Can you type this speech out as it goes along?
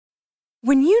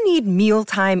When you need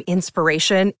mealtime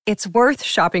inspiration, it's worth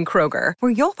shopping Kroger,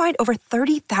 where you'll find over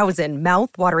 30,000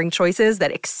 mouth-watering choices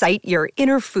that excite your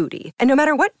inner foodie. And no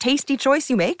matter what tasty choice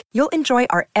you make, you'll enjoy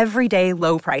our everyday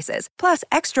low prices, plus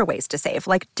extra ways to save,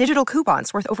 like digital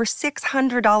coupons worth over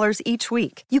 $600 each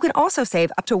week. You can also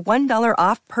save up to $1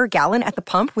 off per gallon at the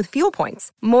pump with fuel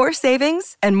points. More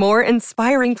savings and more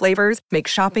inspiring flavors make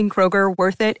shopping Kroger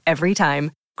worth it every time.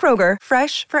 Kroger,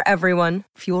 fresh for everyone.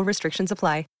 Fuel restrictions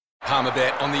apply.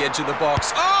 Palmerbet on the edge of the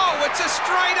box. Oh, it's a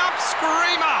straight-up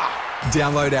screamer!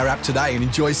 Download our app today and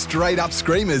enjoy straight-up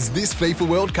screamers this FIFA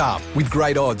World Cup with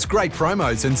great odds, great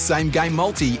promos and same-game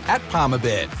multi at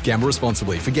Palmerbet. Gamble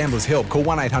responsibly. For Gamblers' Help, call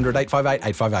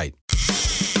 1-800-858-858.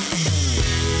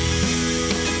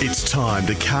 It's time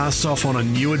to cast off on a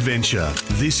new adventure.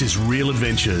 This is Real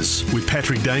Adventures with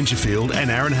Patrick Dangerfield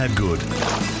and Aaron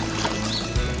Habgood.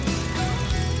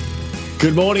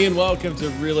 Good morning and welcome to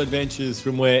Real Adventures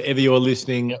from wherever you're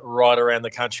listening right around the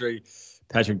country.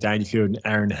 Patrick Dangerfield and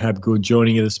Aaron Habgood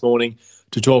joining you this morning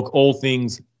to talk all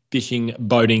things fishing,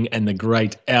 boating and the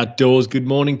great outdoors. Good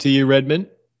morning to you, Redmond.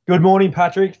 Good morning,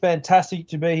 Patrick. Fantastic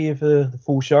to be here for the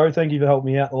full show. Thank you for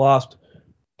helping me out the last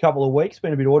couple of weeks.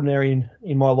 Been a bit ordinary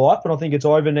in my life, but I think it's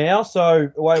over now. So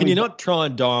can you not try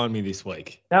and die on me this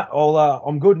week? No,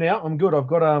 I'm good now. I'm good. I've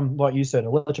got like you said,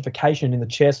 electrification in the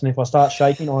chest, and if I start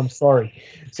shaking, I'm sorry.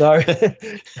 So I'm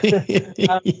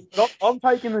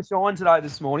taking the shine today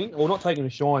this morning, or not taking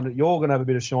the shine. You're going to have a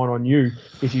bit of shine on you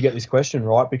if you get this question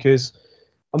right, because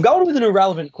I'm going with an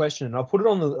irrelevant question, and I've put it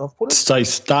on the. So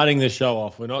starting the show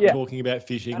off, we're not talking about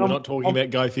fishing. We're not talking about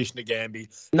go fishing to Gambie.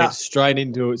 No. Get straight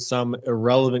into some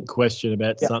irrelevant question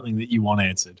about something that you want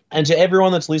answered. And to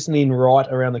everyone that's listening right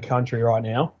around the country right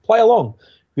now, play along,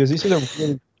 because this is a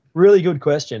really, really good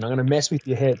question. I'm going to mess with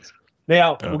your heads.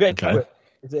 Now we'll get to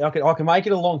it. I can make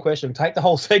it a long question. Take the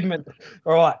whole segment.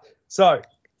 All right. So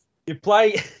you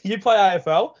play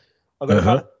AFL. I've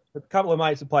got a couple of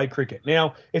mates that play cricket.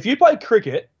 Now, if you play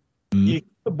cricket, you hit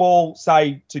the ball,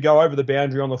 say, to go over the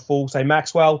boundary on the full, say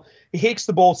Maxwell, he hits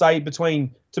the ball, say,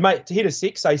 to hit a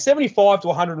six, say 75 to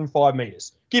 105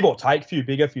 metres. Give or take, a few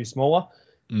bigger, a few smaller.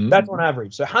 That's on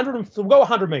average. So we'll go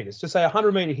 100 metres, to say a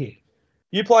 100-metre hit.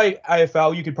 You play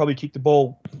AFL, you could probably kick the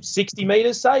ball 60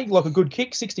 metres, say, like a good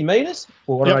kick, 60 metres.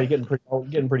 Well, I don't know, you're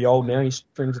getting pretty old now, your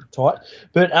strings are tight.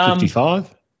 But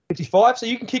 55? 55, so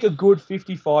you can kick a good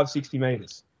 55, 60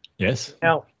 metres. Yes.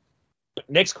 Now,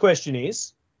 next question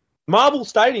is, Marvel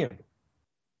Stadium.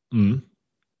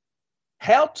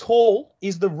 How tall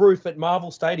is the roof at Marvel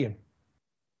Stadium?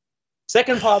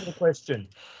 Second part of the question,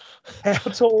 how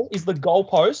tall is the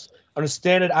goalpost on a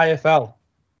standard AFL?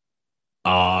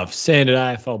 Standard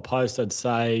AFL post, I'd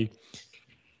say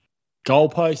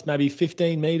goalpost maybe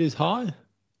 15 metres high.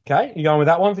 Okay, you going with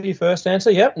that one for your first answer?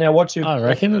 Yep. Now, what's your? I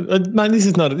reckon, man. This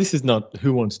is not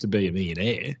Who Wants to Be a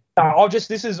Millionaire. No,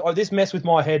 this messed with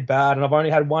my head bad, and I've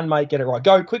only had one mate get it right.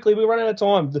 Go quickly, we're running out of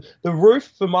time. The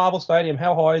roof for Marvel Stadium,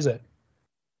 how high is it?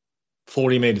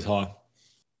 40 metres high.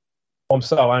 I'm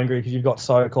so angry because you've got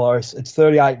so close. It's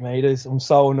 38 metres. I'm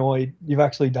so annoyed. You've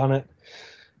actually done it.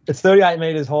 It's 38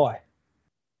 metres high.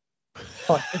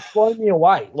 Like, it's blown me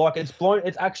away.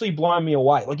 It's actually blown me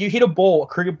away. Like, you hit a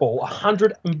cricket ball,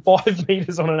 105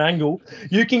 metres on an angle.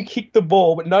 You can kick the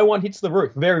ball, but no one hits the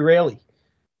roof. Very rarely.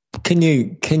 Can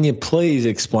you please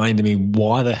explain to me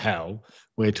why the hell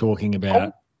we're talking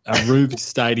about a roofed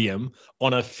stadium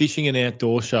on a fishing and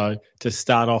outdoor show to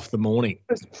start off the morning?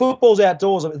 Football's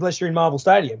outdoors unless you're in Marvel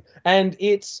Stadium, and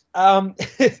it's I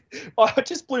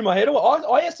just blew my head off.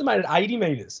 I estimated 80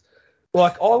 metres.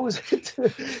 Like, I was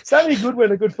Sammy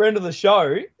Goodwin, a good friend of the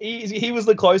show, he was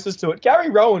the closest to it. Gary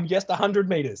Rowan guessed 100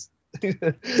 metres.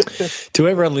 To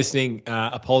everyone listening,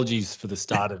 apologies for the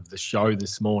start of the show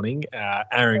this morning.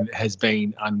 Aaron has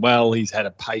been unwell. He's had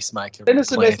a pacemaker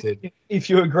implanted. If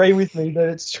you agree with me that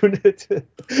it's shouldn't.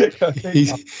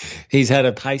 He's had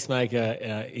a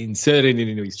pacemaker inserted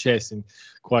into his chest, and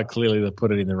quite clearly they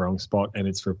put it in the wrong spot, and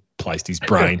it's replaced his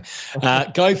brain.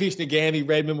 Go Fish to Gambie,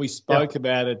 Redmond. We spoke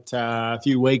about it a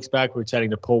few weeks back. We were chatting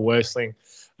to Paul Worsling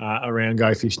around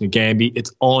Go Fish to Gambie.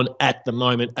 It's on at the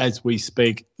moment as we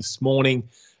speak this morning.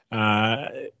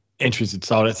 Entries had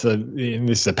sold. This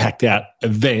is a packed out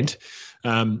event,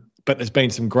 but there's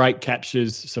been some great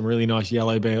captures, some really nice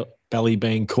yellow belly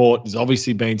being caught. There's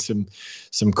obviously been some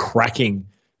cracking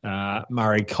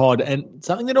Murray cod, and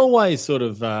something that always sort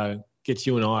of gets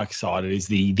you and I excited is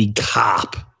the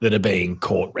carp that are being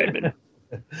caught, Redmond.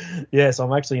 Yes,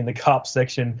 I'm actually in the carp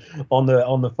section on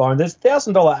the phone. There's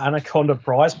 $1,000 Anaconda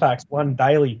prize packs, one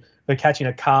daily, for catching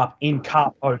a carp in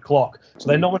Carp O'Clock. So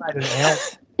they nominated an hour.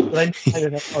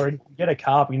 Or if you get a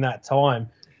carp in that time,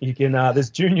 You can.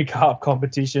 There's junior carp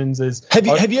competitions.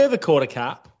 Have you ever caught a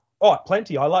carp? Oh,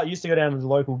 plenty. I used to go down to the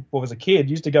local. Well, as a kid,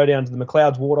 used to go down to the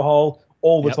McLeod's waterhole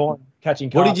all the time catching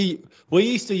carp. What did you? We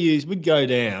used to use. We'd go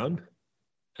down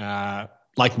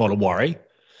Lake Mottawarri.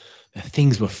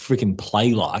 Things were freaking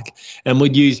play-like, and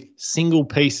we'd use single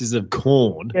pieces of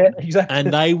corn. Yeah, exactly.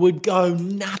 And they would go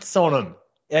nuts on them.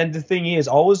 And the thing is,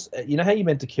 you know how you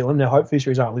meant to kill them? Now, Hope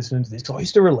Fisheries aren't listening to this because I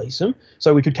used to release them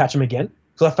so we could catch them again.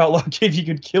 Because I felt like if you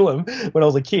could kill them when I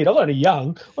was a kid, I was only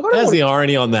young. How's the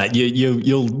irony on that?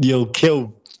 You'll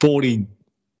kill 40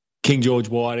 King George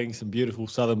whiting, some beautiful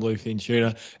southern bluefin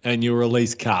tuna, and you'll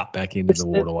release carp back into the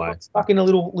waterway. Stuck in a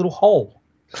little hole.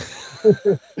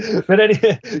 But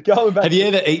anyway, going back. Have you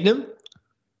ever eaten them?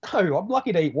 No, I'm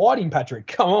lucky to eat whiting, Patrick.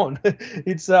 Come on,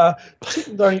 it's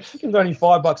chicken's only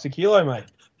 $5 a kilo, mate.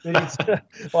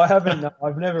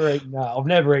 I've never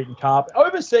eaten carp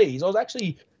overseas. I was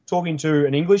actually talking to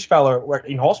an English fellow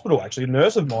in hospital, actually a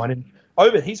nurse of mine,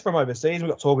 and he's from overseas. We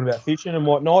got talking about fishing and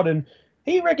whatnot, and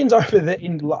he reckons over there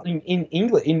in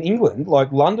England,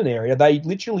 like London area, they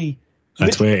literally.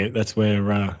 That's where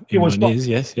England is.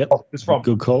 Yes, yep. It's from.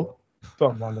 Good call.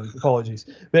 From London, apologies.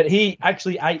 But he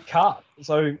actually ate carp.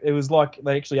 So it was like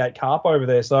they actually ate carp over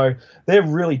there. So they're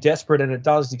really desperate, and it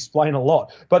does explain a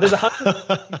lot. But there's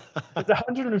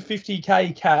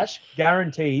 150K cash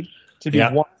guaranteed to be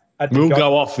won. We'll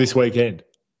go off this weekend.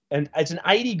 And it's an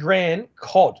 80 grand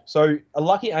cod. So a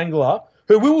lucky angler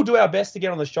who we will do our best to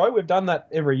get on the show. We've done that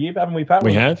every year, haven't we, Pat?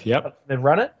 We have, yep. They've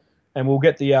run it. And we'll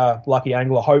get the lucky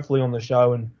angler hopefully on the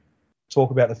show and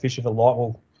talk about the fish of the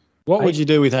lot. What would you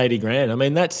do with 80 grand? I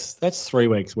mean, that's 3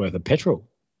 weeks worth of petrol.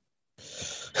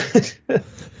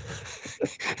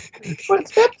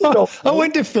 I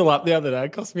went to fill up the other day.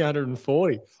 It cost me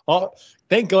 140.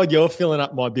 Thank God you're filling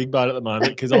up my big boat at the moment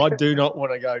because I do not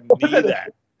want to go near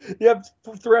that. Yeah,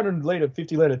 300 litre,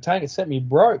 50 litre tank. It set me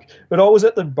broke. But I was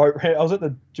at the boat.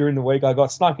 During the week. I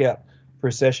got snuck out for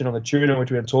a session on the tuna,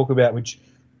 which we're going to talk about. Which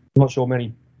I'm not sure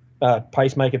many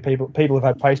pacemaker people have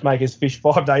had pacemakers fish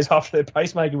 5 days after their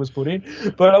pacemaker was put in.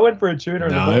 But I went for a tuna.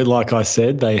 No, like I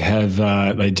said, they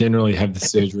generally have the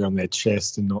surgery on their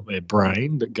chest and not their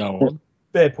brain. But go on.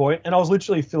 Fair point. And I was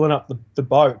literally filling up the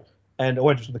boat. And I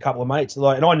went with a couple of mates.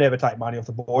 And I never take money off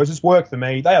the boys. It's work for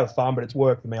me. They have fun, but it's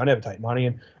work for me. I never take money.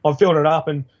 And I'm filling it up.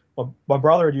 And my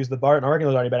brother had used the boat, and I reckon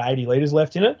there was only about 80 litres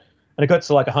left in it. And it got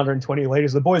to like 120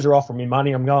 litres. The boys are offering me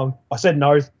money. I'm going, I said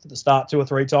no at the start 2 or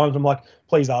 3 times. I'm like,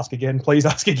 please ask again. Please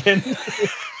ask again.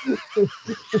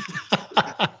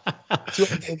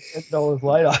 $210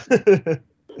 later.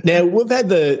 Now, we've had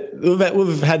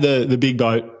the big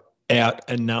boat out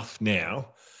enough now.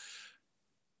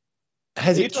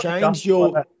 Has it changed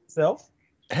your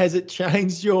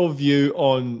view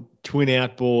on twin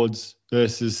outboards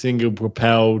versus single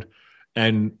propelled,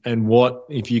 and what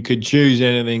if you could choose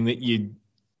anything that you'd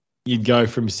go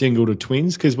from single to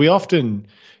twins? Because you and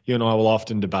I will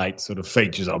often debate sort of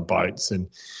features on boats, and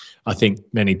I think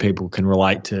many people can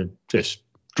relate to just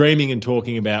dreaming and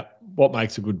talking about what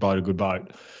makes a good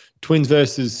boat. Twins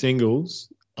versus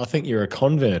singles. I think you're a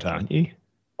convert, aren't you?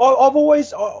 I've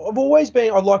always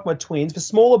been. I like my twins. For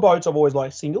smaller boats, I've always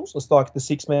liked singles. It's like the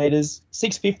 6 meters,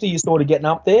 650. You're sort of getting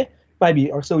up there.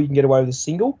 Maybe still you can get away with a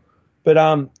single, but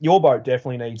your boat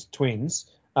definitely needs twins.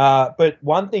 But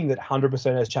one thing that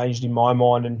 100% has changed in my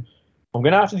mind, and I'm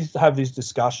going to have this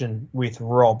discussion with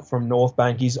Rob from North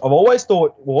Bank, is I've always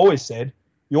said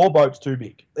your boat's too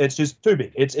big. It's just too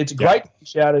big. It's great to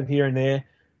fish out of here and there,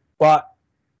 but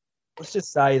let's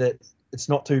just say that it's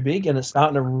not too big, and it's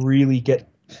starting to really get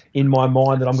in my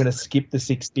mind that I'm going to skip the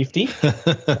 650. Go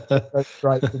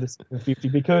straight to the 750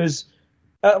 because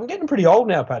I'm getting pretty old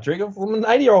now, Patrick. I'm an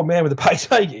 80-year-old man with a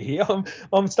pacemaker here.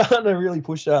 I'm starting to really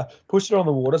push it on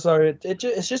the water, so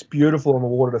it's just beautiful on the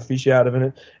water to fish out of,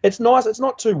 and it's nice. It's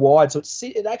not too wide, so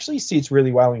it actually sits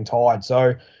really well in tide.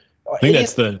 So I think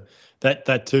that's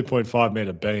that 2.5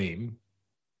 metre beam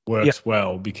works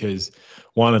well because,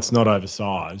 one, it's not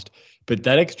oversized. But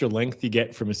that extra length you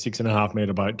get from a 6.5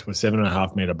 metre boat to a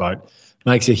 7.5 metre boat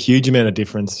makes a huge amount of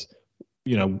difference,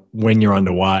 when you're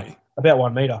underway. About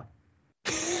 1 metre.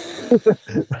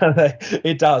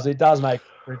 It does make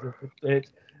it.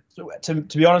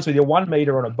 To be honest with you, 1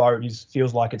 metre on a boat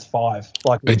feels like it's 5.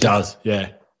 It does, yeah.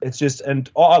 It's just,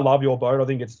 and I love your boat. I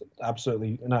think it's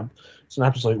absolutely, it's an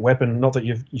absolute weapon. Not that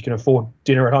you can afford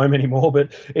dinner at home anymore,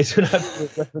 but it's an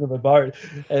absolute weapon of a boat.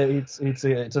 It's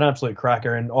an absolute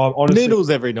cracker. And I honestly, noodles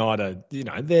every night are,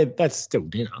 that's still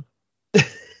dinner.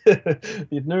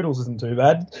 Your noodles isn't too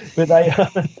bad. But they,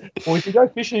 well, if you go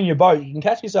fishing in your boat, you can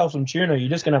catch yourself some tuna. You're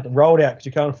just going to have to roll it out because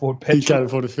you can't afford petrol. You can't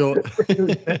afford to fill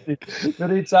it.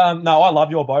 But it's, no, I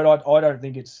love your boat. I don't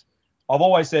think it's, I've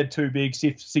always said too big.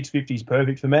 650 is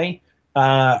perfect for me.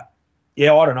 Yeah,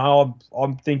 I don't know.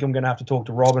 I think I'm going to have to talk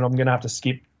to Rob and I'm going to have to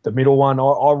skip the middle one.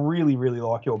 I really, really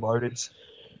like your boat. It's,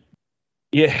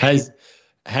 yeah.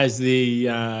 Has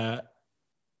the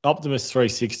Optimus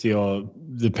 360, or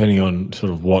depending on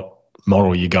sort of what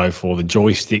model you go for, the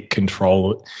joystick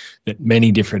control that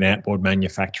many different outboard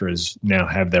manufacturers now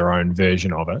have their own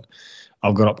version of it.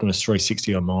 I've got Optimus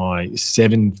 360 on my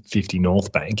 750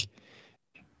 North Bank.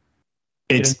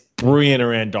 It's brilliant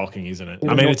around docking, isn't it?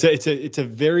 I mean, it's a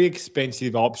very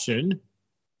expensive option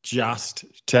just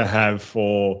to have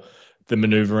for the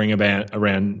manoeuvring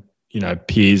around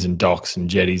piers and docks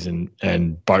and jetties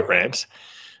and boat ramps.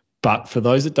 But for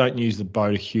those that don't use the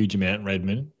boat a huge amount,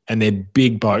 Redmond, and they're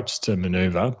big boats to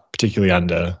manoeuvre, particularly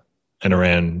under and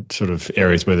around sort of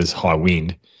areas where there's high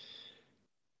wind,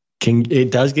 it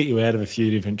does get you out of a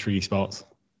few different tricky spots.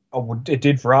 Oh, it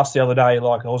did for us the other day.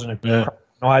 Like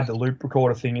I had the loop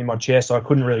recorder thing in my chest, so I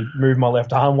couldn't really move my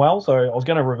left arm well. So I was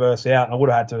going to reverse out, and I would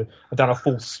have had to have done a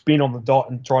full spin on the dot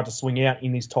and tried to swing out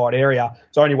in this tight area.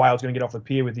 It's the only way I was going to get off the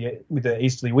pier with the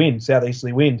easterly wind,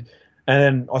 southeasterly wind. And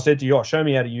then I said to you, show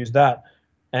me how to use that.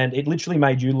 And it literally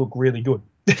made you look really good.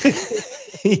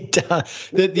 It does.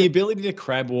 The ability to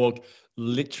crab walk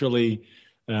literally,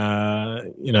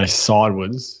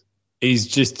 sideways is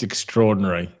just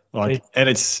extraordinary. And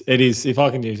it is, if I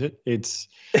can use it, it's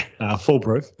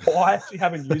foolproof. I actually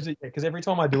haven't used it yet because every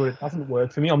time I do it doesn't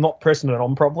work for me. I'm not pressing it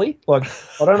on properly. Like,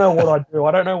 I don't know what I do.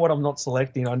 I don't know what I'm not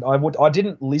selecting. I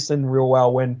didn't listen real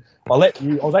well when I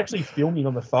was actually filming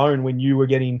on the phone when you were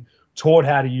getting taught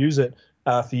how to use it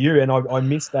for you, and I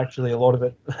missed actually a lot of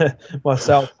it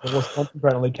myself. I was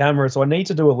concentrating on the camera, so I need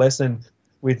to do a lesson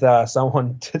with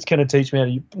someone that's going to teach me how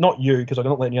to, not you, because I'm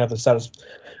not letting you have the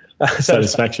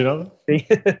satisfaction of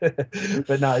it.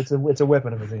 But no, it's a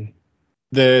weapon of a thing.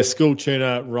 The school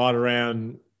tuna right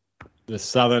around the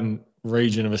southern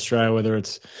region of Australia, whether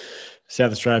it's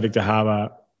South Australia, Victor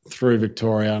Harbour, through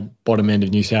Victoria, bottom end of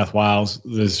New South Wales,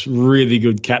 there's really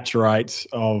good capture rates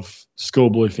of school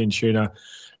bluefin tuna.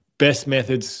 Best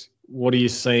methods, what are you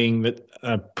seeing that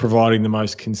are providing the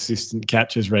most consistent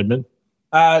catches, Redmond?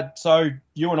 So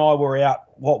you and I were out,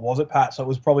 what was it, Pat? So it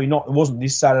was probably not, it wasn't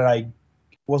this Saturday,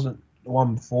 it wasn't the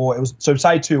one before. It was, so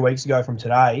say 2 weeks ago from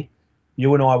today,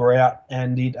 you and I were out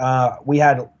and we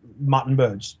had mutton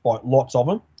birds, like lots of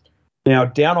them. Now,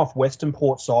 down off Western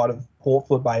Port side of Port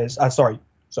Phillip Bay,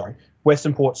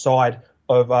 Western Port side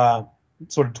of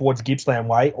sort of towards Gippsland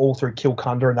Way, all through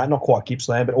Kilcunda and that, not quite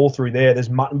Gippsland, but all through there. There's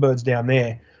mutton birds down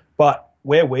there. But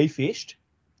where we fished,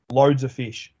 loads of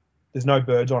fish. There's no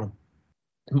birds on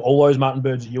them. All those mutton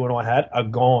birds that you and I had are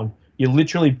gone. You're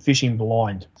literally fishing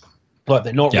blind. Like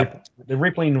they're not they're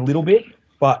rippling a little bit,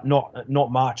 but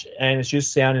not much. And it's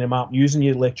just sounding them up, using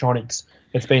your electronics.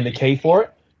 It's been the key for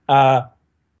it.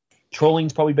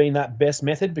 Trolling's probably been that best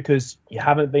method because you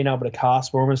haven't been able to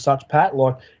cast for them as such, Pat.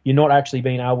 Like you're not actually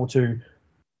being able to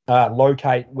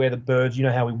locate where the birds, you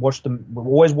know how we watch them. We're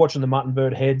always watching the mutton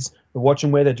bird heads. We're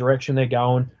watching where the direction they're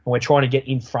going, and we're trying to get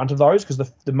in front of those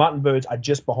because the mutton birds are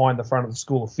just behind the front of the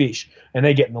school of fish, and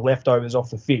they're getting the leftovers off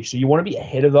the fish. So you want to be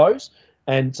ahead of those.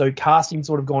 And so casting's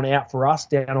sort of gone out for us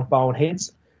down off Bowen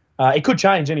Heads. It could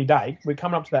change any day. We're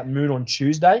coming up to that moon on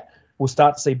Tuesday. We'll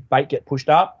start to see bait get pushed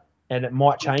up, and it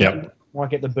might change. It might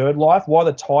get the bird life. While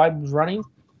the tide was running,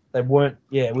 they weren't.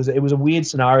 Yeah, it was a weird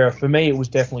scenario for me. It was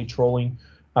definitely trawling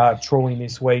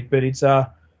this week, but it's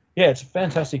it's a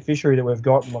fantastic fishery that we've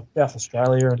got in like South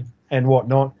Australia and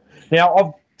whatnot.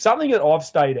 Now, something that I've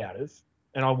stayed out of,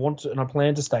 and I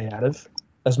plan to stay out of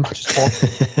as much as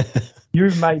possible.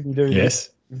 You've made me do this.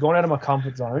 You've gone out of my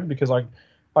comfort zone because I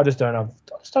just don't have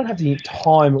the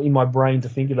time in my brain to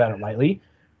think about it lately.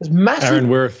 There's massive. Aaron,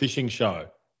 we're a fishing show.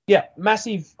 Yeah,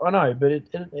 massive. I know, but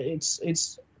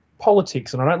it's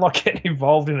politics, and I don't like getting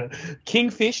involved in it.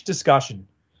 Kingfish discussion.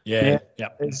 Yeah.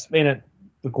 It's been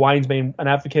the Gwayne's been an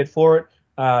advocate for it.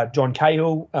 John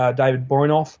Cahill, David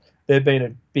Boronoff, they've been a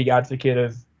big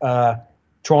advocate of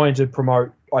trying to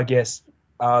promote, I guess,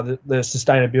 the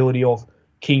sustainability of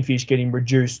kingfish getting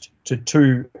reduced to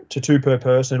two per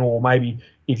person, or maybe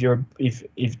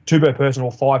if 2 per person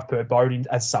or 5 per boat,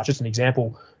 as such, as an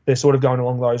example. They're sort of going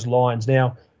along those lines.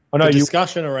 Now, I know the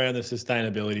discussion around the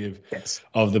sustainability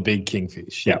of the big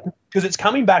kingfish. Yeah, because it's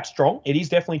coming back strong. It is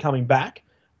definitely coming back,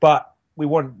 but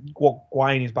what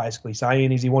Gwayne is basically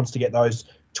saying is he wants to get those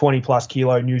 20+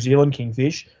 kilo New Zealand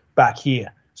kingfish back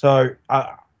here. So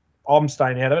I'm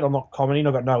staying out of it. I'm not commenting.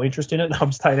 I've got no interest in it.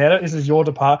 I'm staying out of it. This is your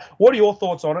department. What are your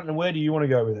thoughts on it, and where do you want to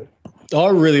go with it? I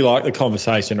really like the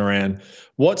conversation around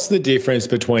what's the difference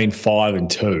between 5 and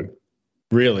 2,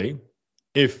 really.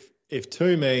 If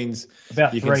 2 means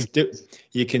about 3.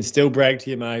 You can still brag to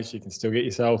your mates, you can still get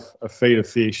yourself a feed of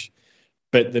fish,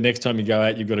 but the next time you go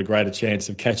out, you've got a greater chance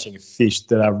of catching a fish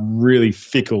that are really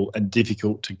fickle and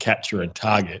difficult to capture and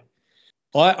target.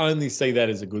 I only see that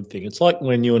as a good thing. It's like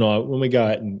when you and I, when we go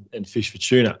out and fish for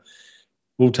tuna,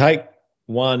 we'll take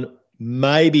 1,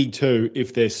 maybe 2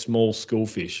 if they're small school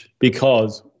fish,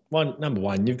 because number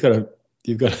one, you've got to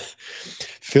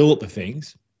fill up the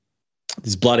things.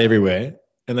 There's blood everywhere,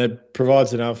 and that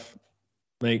provides enough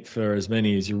meat for as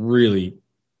many as you really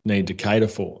need to cater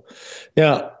for.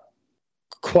 Now,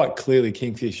 quite clearly,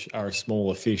 kingfish are a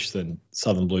smaller fish than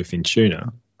southern bluefin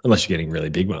tuna, unless you're getting really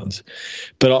big ones.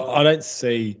 But I don't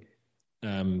see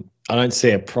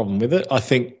a problem with it. I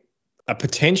think a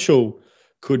potential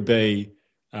could be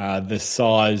the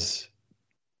size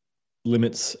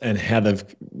limits and how they've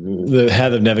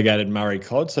navigated Murray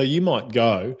cod. So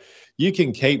you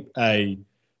can keep a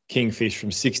kingfish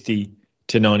from 60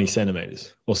 to 90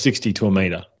 centimetres or 60 to a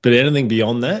metre. But anything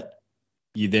beyond that,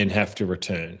 you then have to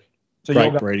return. So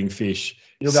great breeding fish,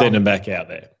 send them back out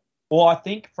there. Well, I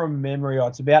think from memory,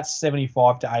 it's about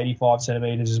 75 to 85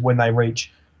 centimetres is when they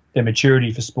reach their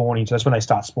maturity for spawning. So that's when they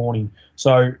start spawning.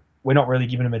 So we're not really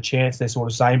giving them a chance, they're sort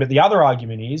of saying. But the other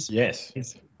argument is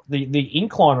the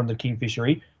incline on the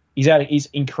kingfishery is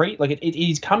increased. Like it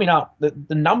is coming up.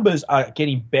 The numbers are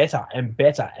getting better and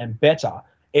better and better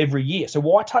every year. So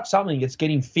why touch something that's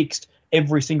getting fixed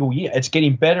every single year? It's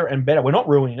getting better and better. We're not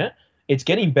ruining it. It's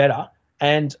getting better.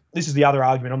 And this is the other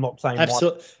argument. I'm not saying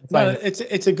absolutely.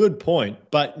 It's a good point,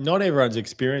 but not everyone's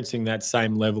experiencing that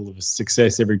same level of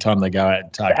success every time they go out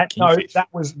and target kingfish. No,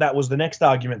 that was the next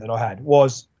argument that I had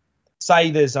was, say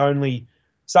there's only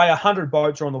 100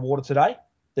 boats are on the water today.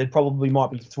 There probably might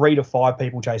be 3 to 5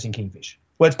 people chasing kingfish.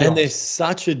 And they're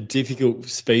such a difficult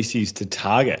species to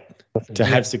target, to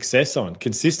have success on,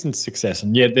 consistent success,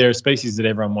 and yet they're a species that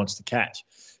everyone wants to catch.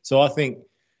 So I think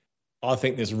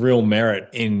there's real merit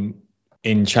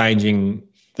in changing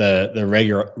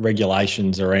the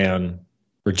regulations around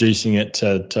reducing it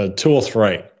to 2 or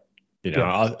 3.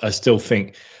 I still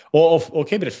think, or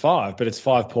keep it at 5, but it's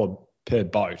 5 per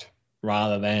boat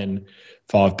rather than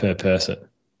 5 per person.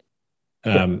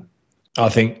 I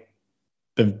think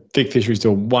the big fisheries do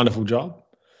a wonderful job,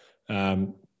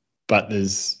 but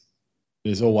there's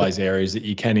always areas that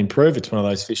you can improve. It's one of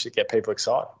those fish that get people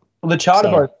excited. Well, the charter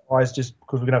boat guys, just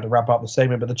because we're going to have to wrap up the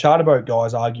segment, but the charter boat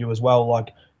guys argue as well,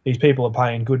 like these people are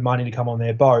paying good money to come on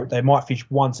their boat. They might fish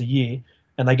once a year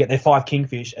and they get their 5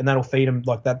 kingfish and that'll feed them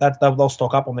like that. They'll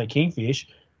stock up on their kingfish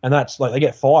and that's like they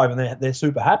get 5 and they're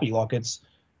super happy. Like it's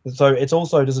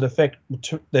also, does it affect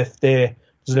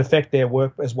their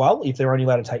work as well if they're only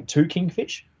allowed to take 2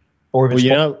 kingfish? Or if it's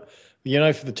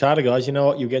for the charter guys, you know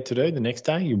what you'll get to do the next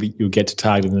day? You'll get to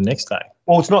target them the next day.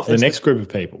 Well, it's not for the next group of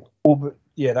people. Well, but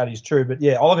yeah, that is true. But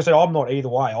yeah, like I said, I'm not either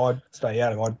way. I'd stay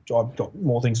out of it. I've got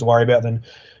more things to worry about than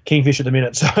kingfish at the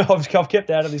minute. So I've kept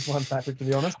out of this one, Patrick, to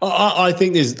be honest. I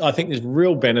think there's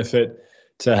real benefit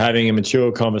to having a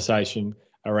mature conversation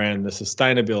around the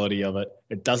sustainability of it.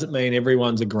 It doesn't mean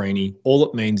everyone's a greenie. All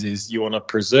it means is you want to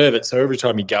preserve it. So every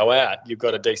time you go out, you've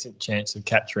got a decent chance of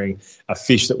capturing a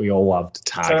fish that we all love to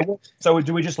target. So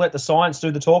do we just let the science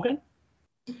do the talking?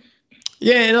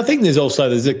 Yeah, and I think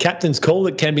there's a captain's call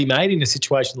that can be made in a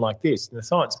situation like this. And the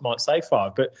science might say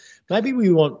 5, but maybe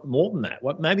we want more than that.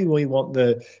 Maybe we want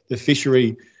the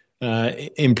fishery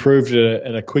improved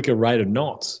at a quicker rate of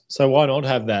knots. So why not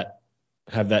have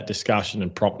that discussion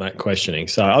and prompt that questioning?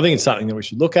 So I think it's something that we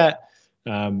should look at.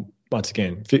 Once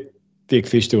again, big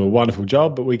fish do a wonderful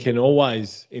job, but we can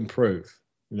always improve.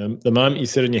 The moment you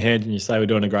sit on your hands and you say we're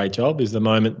doing a great job is the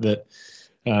moment that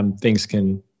things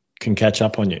can catch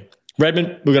up on you.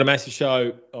 Redmond, we've got a massive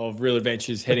show of Real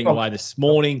Adventures heading away this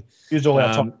morning. Used all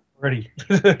our time already.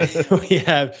 We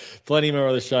have plenty more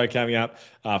of the show coming up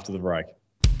after the break.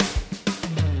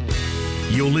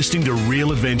 You're listening to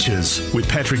Real Adventures with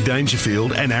Patrick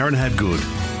Dangerfield and Aaron Habgood.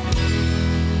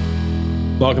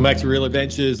 Welcome back to Real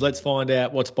Adventures. Let's find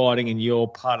out what's biting in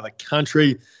your part of the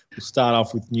country. We'll start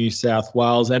off with New South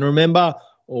Wales. And remember,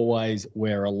 always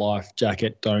wear a life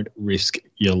jacket. Don't risk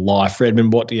your life.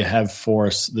 Redmond, what do you have for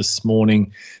us this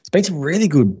morning? It's been some really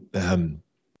good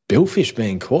billfish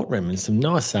being caught, Redmond. Some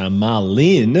nice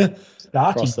marlin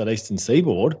across that eastern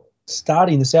seaboard.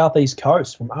 Starting the southeast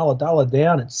coast from Ulladulla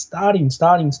down. It's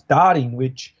starting,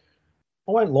 which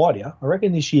I won't lie to you. I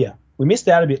reckon this year We missed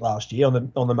out a bit last year on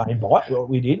the main bite. Well,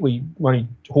 we did. We only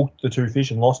hooked the 2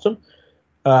 fish and lost them.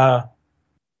 I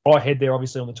head there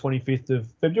obviously on the 25th of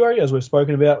February, as we've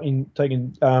spoken about, in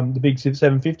taking the big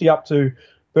 750 up to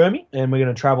Burmy, and we're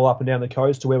going to travel up and down the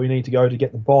coast to where we need to go to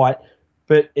get the bite.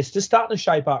 But it's just starting to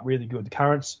shape up really good. The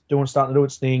current's starting to do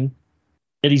its thing.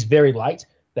 It is very late.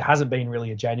 There hasn't been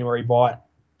really a January bite.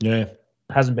 Yeah. It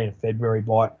hasn't been a February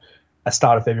bite, a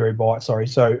start of February bite, sorry.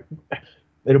 So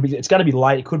it's going to be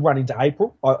late. It could run into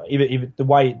April. If the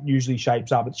way it usually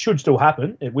shapes up, it should still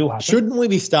happen. It will happen. Shouldn't we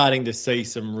be starting to see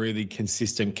some really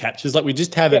consistent catches? Like we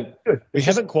just haven't. Yeah, we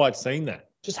haven't quite seen that.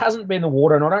 Just hasn't been the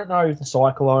water, and I don't know if the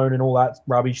cyclone and all that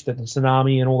rubbish, that the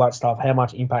tsunami and all that stuff, how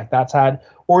much impact that's had,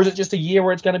 or is it just a year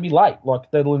where it's going to be late, like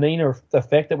the La Nina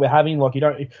effect that we're having? Like I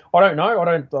don't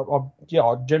know.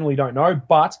 I generally don't know,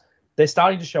 but they're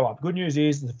starting to show up. Good news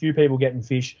is there's a few people getting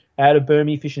fish out of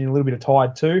Burmy, fishing in a little bit of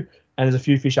tide too, and there's a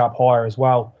few fish up higher as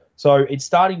well. So it's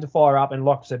starting to fire up, and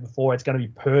like I said before, it's going to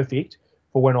be perfect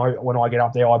for when I get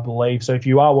up there, I believe. So if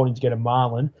you are wanting to get a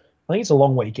marlin, I think it's a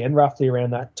long weekend, roughly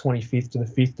around that 25th to the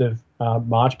 5th of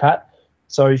March, Pat.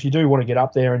 So if you do want to get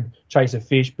up there and chase a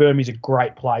fish, Burmy's a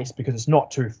great place because it's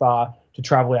not too far to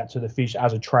travel out to the fish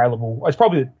as a trailable. It's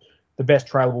probably the best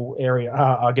trailable area,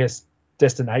 I guess,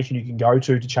 destination you can go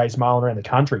to chase marlin around the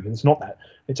country. It's not that.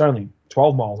 It's only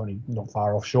 12 miles, only not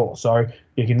far offshore. So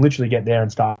you can literally get there and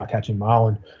start catching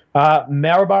marlin.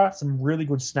 Marlborough, some really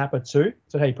good snapper too.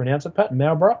 Is that how you pronounce it, Pat?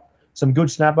 Marlborough? Some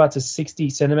good snapper to 60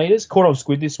 centimetres. Caught on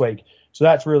squid this week. So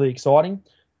that's really exciting.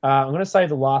 I'm going to save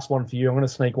the last one for you. I'm going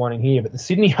to sneak one in here. But the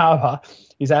Sydney Harbour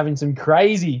is having some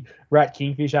crazy rat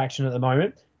kingfish action at the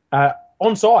moment.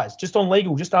 On size, just on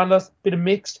legal, just under, bit of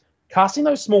mixed. Casting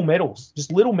those small metals,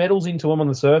 just little metals into them on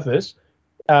the surface,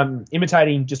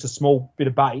 imitating just a small bit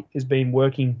of bait has been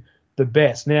working the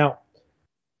best. Now,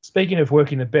 speaking of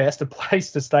working the best, a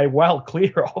place to stay well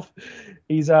clear of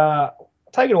is...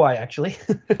 Take it away, actually.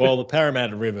 Well, the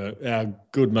Parramatta River, our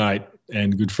good mate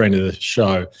and good friend of the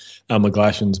show,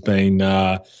 McGlashan's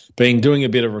been doing a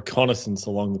bit of reconnaissance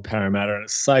along the Parramatta, and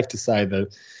it's safe to say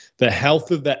that the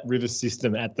health of that river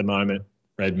system at the moment,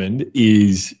 Redmond,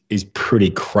 is pretty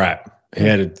crap. He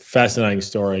had a fascinating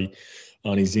story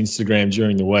on his Instagram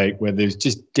during the week where there's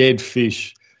just dead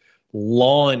fish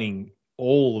lining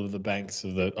all of the banks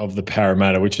of the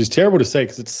Parramatta, which is terrible to see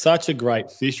because it's such a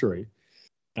great fishery.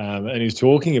 And he was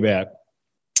talking about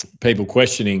people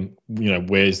questioning,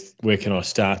 where can I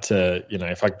start to,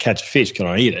 if I catch a fish, can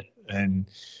I eat it? And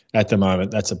at the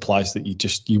moment, that's a place that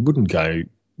you wouldn't go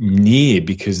near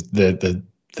because the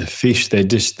fish,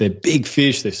 they're big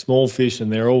fish, they're small fish, and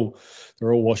they're all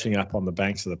washing up on the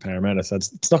banks of the Parramatta. So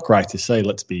it's not great to see.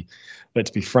 Let's be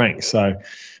frank. So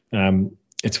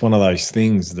it's one of those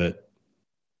things that.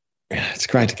 It's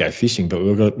great to go fishing, but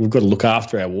we've got to look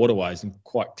after our waterways, and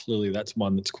quite clearly that's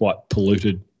one that's quite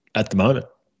polluted at the moment.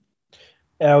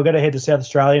 We're going to head to South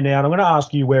Australia now, and I'm going to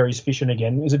ask you where he's fishing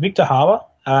again. Is it Victor Harbour,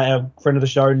 our friend of the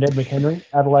show, Ned McHenry,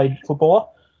 Adelaide footballer?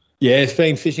 Yeah, he's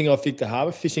been fishing off Victor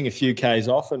Harbour, fishing a few Ks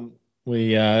off, and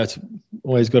we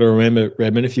always got to remember,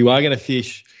 Redmond, if you are going to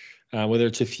fish, whether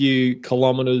it's a few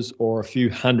kilometres or a few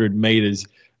 100 metres,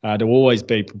 to always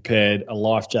be prepared. A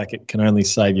life jacket can only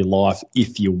save your life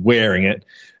if you're wearing it,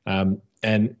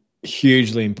 and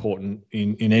hugely important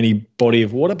in any body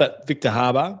of water. But Victor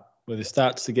Harbour, where it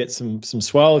starts to get some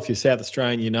swell, if you're South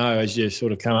Australian, as you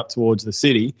sort of come up towards the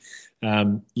city,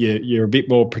 you're a bit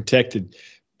more protected.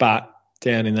 But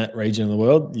down in that region of the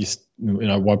world,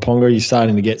 Waiponga, you're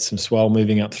starting to get some swell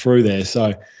moving up through there.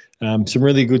 So some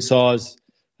really good size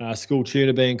school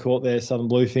tuna being caught there, southern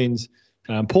bluefins.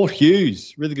 Port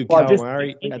Hughes, really good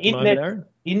calamari at the moment, Aaron.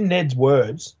 In Ned's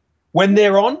words, when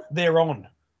they're on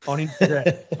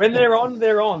Instagram. When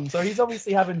they're on. So he's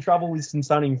obviously having trouble with some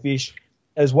sunning fish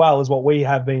as well as what we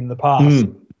have been in the past.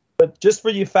 But just for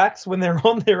your facts, when they're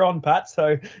on, Pat.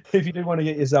 So if you do want to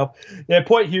get yourself... Yeah,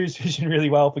 Port Hughes fishing really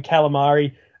well for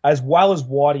calamari as well as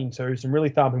whiting too. Some really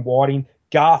thumping whiting.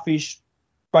 Garfish,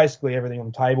 basically everything on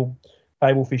the table.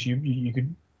 Table fish you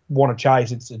could want to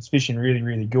chase. It's fishing really,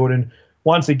 really good. And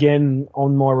once again,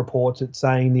 on my reports, it's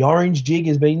saying the orange jig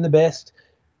has been the best.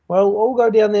 Well, I'll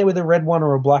go down there with a red one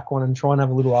or a black one and try and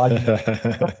have a little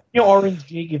argument. Your orange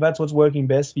jig, if that's what's working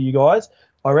best for you guys,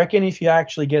 I reckon if you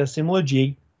actually get a similar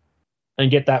jig and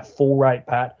get that full rate,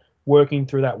 Pat, working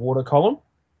through that water column,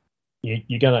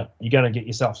 you're gonna get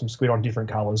yourself some squid on different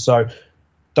colours. So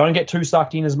don't get too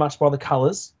sucked in as much by the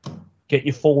colours. Get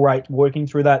your full rate working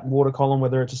through that water column,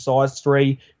 whether it's a size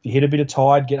 3. If you hit a bit of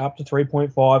tide, get up to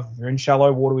 3.5. If you're in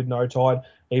shallow water with no tide,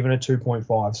 even a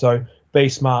 2.5. So be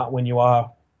smart when you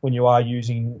are when you are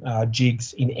using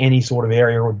jigs in any sort of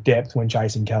area or depth when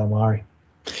chasing calamari.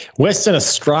 Western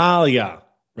Australia,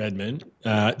 Redmond,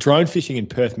 drone fishing in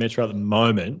Perth Metro at the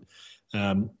moment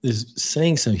is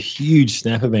seeing some huge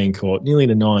snapper being caught, nearly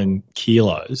to 9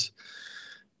 kilos.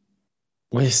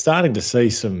 We're starting to see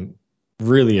some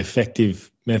really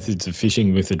effective methods of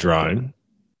fishing with a drone.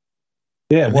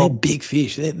 Yeah, and they're big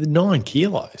fish. They're 9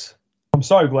 kilos. I'm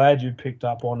so glad you picked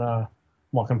up on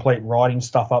my complete writing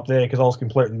stuff up there because I was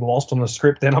completely lost on the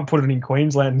script. Then I put it in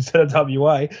Queensland instead of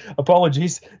WA.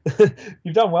 Apologies.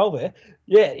 You've done well there.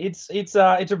 Yeah, it's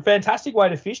a fantastic way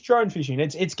to fish drone fishing.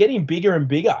 It's getting bigger and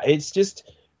bigger. It's just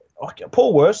like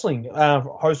Paul Worsling,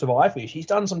 host of iFish. He's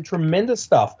done some tremendous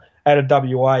stuff out of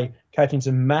WA, catching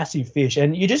some massive fish,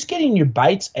 and you're just getting your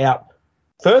baits out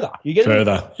further.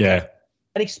 Yeah.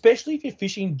 And especially if you're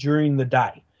fishing during the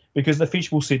day, because the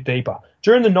fish will sit deeper.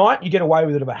 During the night, you get away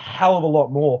with it a hell of a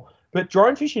lot more. But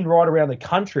drone fishing right around the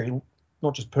country,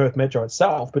 not just Perth Metro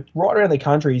itself, but right around the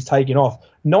country is taking off.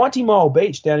 90 Mile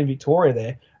Beach down in Victoria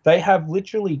there, they have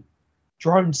literally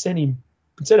drones sending,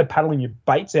 instead of paddling your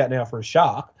baits out now for a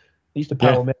shark, they used to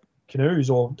paddle them out canoes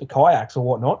or the kayaks or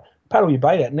whatnot, paddle your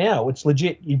bait out. Now it's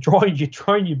legit. You're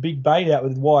throwing your big bait out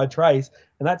with wire trays,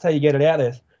 and that's how you get it out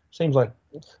there. Seems like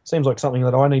something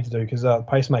that I need to do because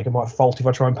Pacemaker might fault if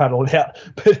I try and paddle it out.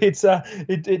 But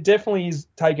it definitely is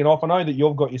taking off. I know that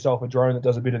you've got yourself a drone that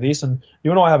does a bit of this, and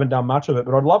you and I haven't done much of it,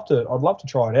 but I'd love to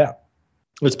try it out.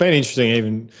 It's been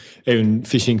interesting, even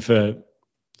fishing for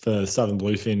southern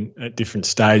bluefin at different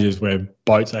stages where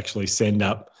boats actually send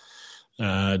up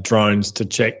drones to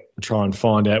try and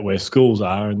find out where schools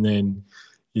are, and then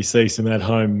you see some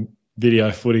at-home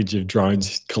video footage of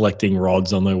drones collecting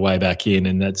rods on their way back in,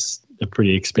 and that's a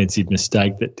pretty expensive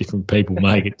mistake that different people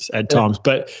make at times.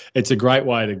 But it's a great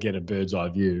way to get a bird's eye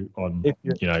view on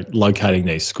locating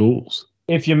these schools.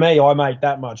 If you're me, I make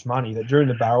that much money that during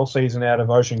the barrel season out of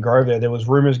Ocean Grove there was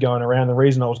rumours going around. The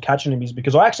reason I was catching him is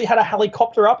because I actually had a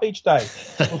helicopter up each day.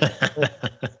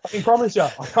 I can promise you,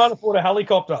 I can't afford a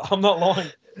helicopter. I'm not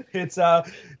lying. It's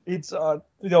the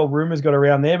old rumours got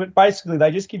around there, but basically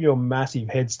they just give you a massive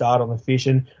head start on the fish.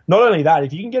 And not only that,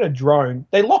 if you can get a drone,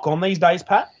 they lock on these days,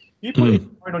 Pat. You put a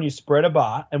drone on your spreader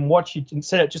bar and watch it and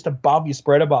set it just above your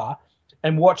spreader bar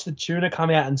and watch the tuna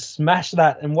come out and smash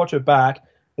that and watch it back.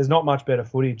 There's not much better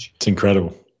footage. It's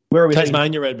incredible. Where are we?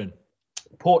 Tasmania, Redmond.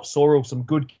 Port Sorrel, some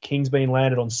good kings being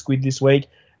landed on squid this week,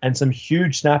 and some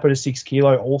huge snapper to 6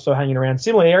 kilo also hanging around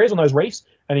similar areas on those reefs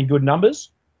and in good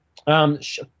numbers.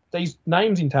 These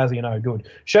names in Tassie are no good.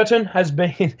 Sheraton has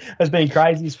been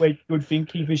crazy this week. Good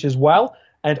kingfish as well.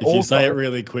 And if you say it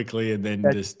really quickly and then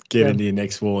just get into your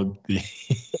next word.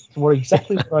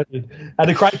 Exactly what I did. And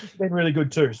the crayfish have been really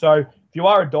good too. So if you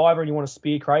are a diver and you want to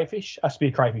spear kingfish,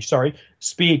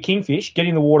 get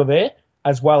in the water there,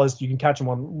 as well as you can catch them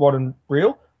on rod and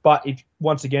reel. But if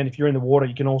you're in the water,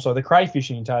 you can also, the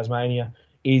crayfishing in Tasmania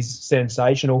is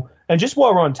sensational. And just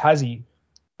while we're on Tassie,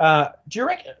 do you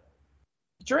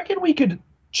reckon we could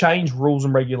change rules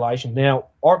and regulations? Now,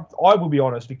 I will be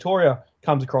honest, Victoria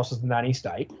comes across as the nanny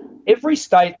state. Every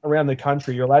state around the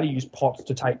country, you're allowed to use pots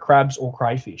to take crabs or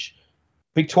crayfish.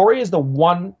 Victoria is the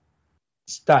one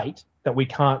state that we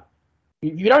can't.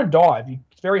 If you don't dive,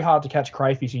 it's very hard to catch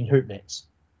crayfish in hoop nets,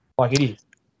 like it is.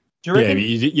 Do you reckon? Yeah,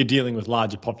 you're dealing with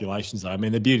larger populations, though. I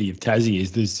mean, the beauty of Tassie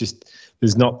is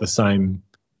there's not the same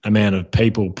amount of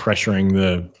people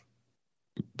pressuring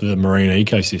the marine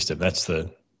ecosystem. That's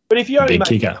the big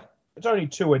kicker. It's only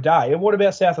 2 a day. And what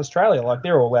about South Australia? Like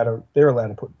they're allowed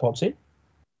to put pots in.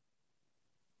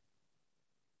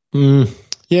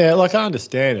 Yeah, like I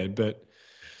understand it, but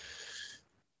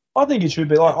I think it should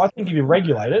be like, I think if you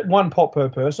regulate it, 1 pot per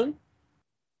person.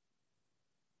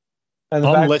 And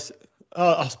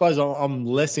I suppose I'm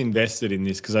less invested in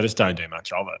this because I just don't do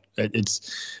much of it.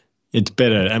 It's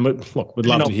better, and we'd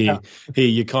love to hear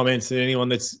your comments. And anyone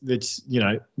that's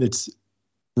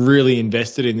really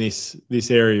invested in this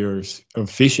area of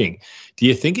fishing, do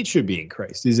you think it should be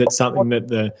increased? Is it something that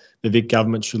the Vic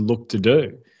government should look to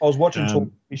do? I was watching Talk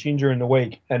Fishing during the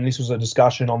week, and this was a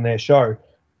discussion on their show,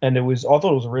 and I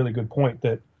thought it was a really good point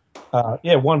that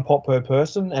 1 pot per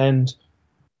person, and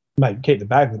maybe keep the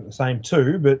bag the same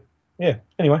too. But yeah,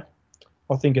 anyway,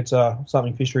 I think it's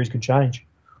something fisheries could change.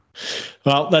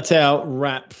 Well, that's our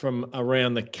wrap from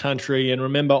around the country, and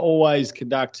remember, always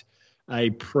conduct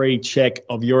a pre-check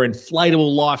of your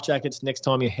inflatable life jackets next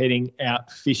time you're heading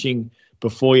out fishing.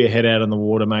 Before you head out on the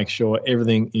water, make sure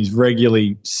everything is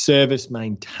regularly serviced,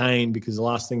 maintained, because the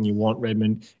last thing you want,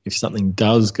 Redmond, if something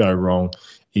does go wrong,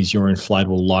 is your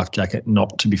inflatable life jacket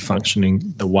not to be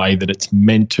functioning the way that it's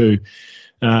meant to.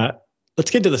 Let's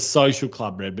get to the social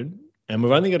club, Redmond. and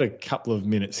we've only got a couple of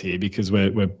minutes here because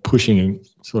we're pushing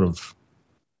sort of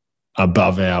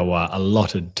above our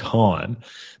allotted time.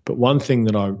 But one thing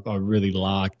that I really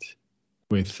liked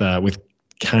with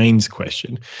Kane's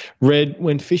question, Red,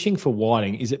 when fishing for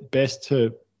whiting, is it best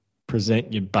to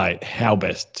present your bait? How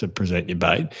best to present your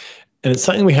bait? And it's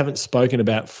something we haven't spoken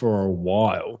about for a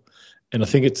while. And I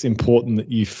think it's important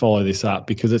that you follow this up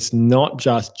because it's not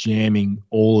just jamming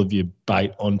all of your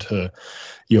bait onto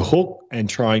your hook and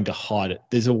trying to hide it.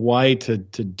 There's a way to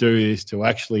do this to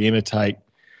actually imitate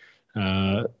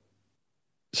something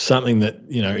that,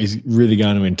 is really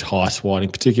going to entice whiting,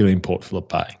 particularly in Port Phillip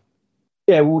Bay.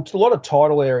 Yeah, well, it's a lot of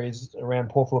tidal areas around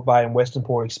Port Phillip Bay and Western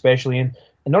Port especially. And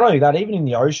not only that, even in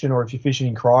the ocean or if you're fishing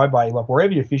in Cry Bay, like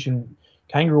wherever you're fishing,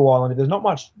 Kangaroo Island, if there's not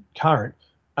much current,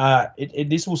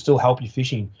 this will still help you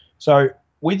fishing. So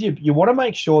with you want to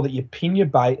make sure that you pin your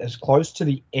bait as close to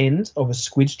the end of a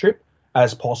squid strip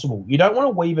as possible. You don't want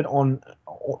to weave it on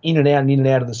in and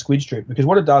out of the squid strip because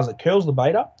what it does, it curls the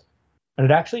bait up and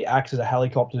it actually acts as a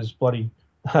helicopter's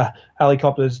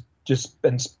just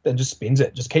spins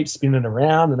it, just keeps spinning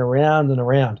around and around and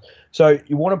around. So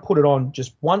you want to put it on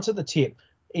just once at the tip.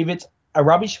 If it's a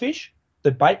rubbish fish,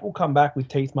 the bait will come back with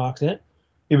teeth marks in it.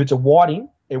 If it's a whiting,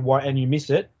 it won't, and you miss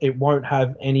it, it will not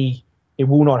have any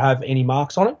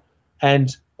marks on it.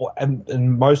 And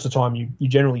most of the time, you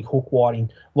generally hook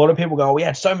whiting. A lot of people go, we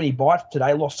had so many bites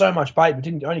today, lost so much bait, but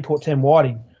only caught 10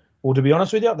 whiting. Well, to be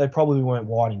honest with you, they probably weren't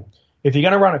whiting. If you're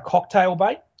going to run a cocktail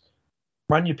bait,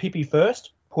 run your pippy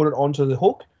first, put it onto the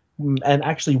hook, and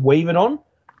actually weave it on.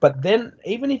 But then,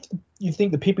 even if you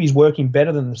think the pippy's working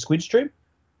better than the squid strip,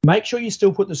 make sure you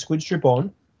still put the squid strip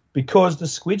on because the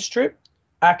squid strip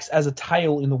acts as a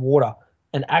tail in the water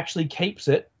and actually keeps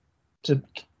it to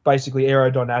basically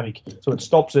aerodynamic. So it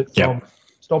stops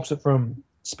it from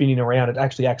spinning around. It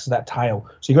actually acts as that tail.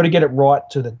 So you've got to get it right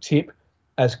to the tip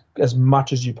as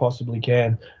much as you possibly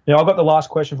can. Now, I've got the last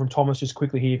question from Thomas just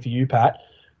quickly here for you, Pat.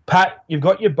 Pat, you've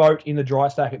got your boat in the dry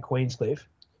stack at Queenscliff.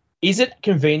 Is it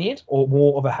convenient or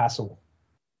more of a hassle?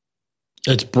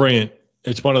 It's brilliant.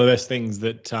 It's one of the best things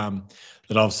that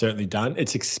I've certainly done.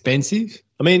 It's expensive.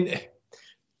 I mean,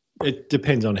 it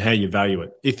depends on how you value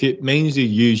it. If it means you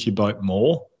use your boat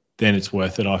more, then it's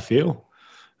worth it, I feel.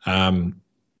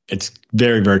 It's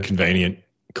very, very convenient.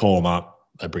 Call them up,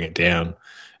 they bring it down.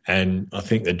 And I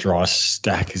think the dry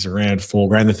stack is around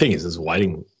 $4,000. The thing is, there's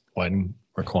waiting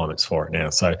requirements for it now.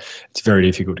 So it's very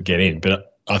difficult to get in.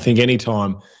 But I think any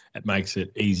time it makes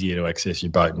it easier to access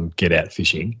your boat and get out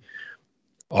fishing,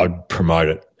 I'd promote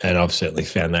it. And I've certainly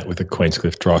found that with the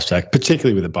Queenscliff dry stack,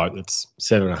 particularly with a boat that's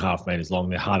 7.5 metres long.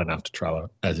 They're hard enough to trailer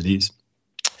as it is.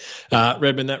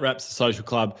 Redmond, that wraps the social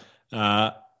club.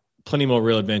 Plenty more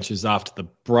real adventures after the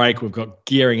break. We've got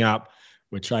Gearing Up.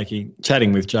 We're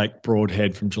chatting with Jake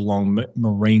Broadhead from Geelong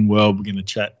Marine World. We're going to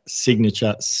chat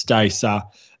Signature, Stacer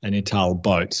and Ital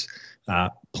boats.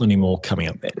 Plenty more coming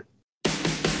up then.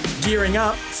 Gearing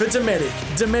up for Dometic.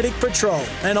 Dometic Patrol,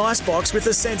 an icebox with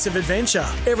a sense of adventure.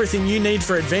 Everything you need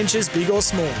for adventures, big or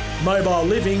small. Mobile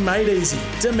living made easy.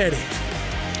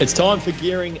 Dometic. It's time for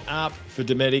Gearing Up for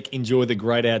Dometic. Enjoy the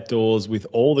great outdoors with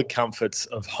all the comforts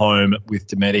of home with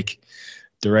Dometic.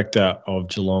 Director of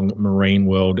Geelong Marine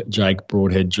World, Jake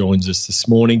Broadhead, joins us this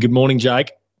morning. Good morning,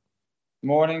 Jake.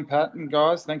 Morning, Pat and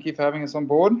guys. Thank you for having us on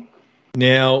board.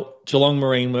 Now, Geelong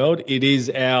Marine World, it is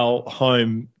our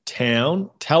hometown.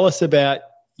 Tell us about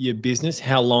your business,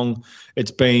 how long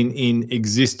it's been in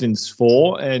existence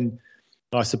for, and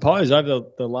I suppose over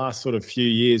the last sort of few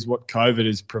years, what COVID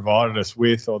has provided us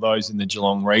with, or those in the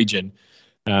Geelong region,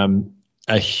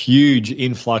 a huge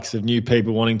influx of new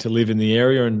people wanting to live in the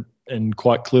area and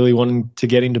quite clearly wanting to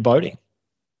get into boating.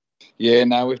 Yeah,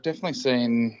 no, we've definitely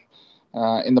seen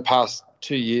in the past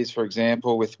 2 years, for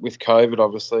example, with COVID,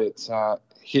 obviously it's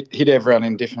hit everyone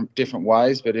in different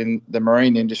ways, but in the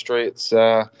marine industry, it's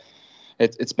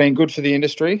been good for the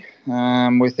industry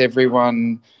with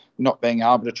everyone not being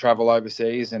able to travel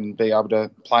overseas and be able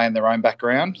to play in their own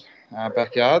backyard,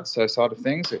 so side of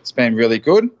things. It's been really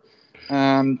good.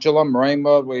 Geelong Marine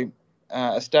World, we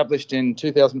established in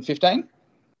 2015.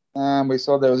 We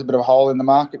saw there was a bit of a hole in the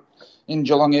market in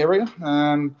Geelong area,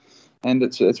 and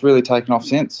it's really taken off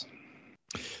since.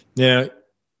 Now,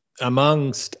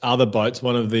 amongst other boats,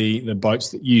 one of the boats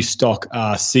that you stock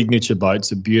are Signature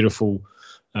boats, a beautiful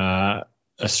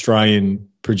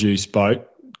Australian-produced boat.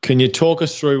 Can you talk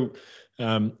us through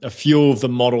a few of the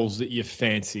models that you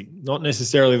fancy? Not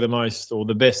necessarily the most or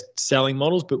the best-selling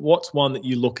models, but what's one that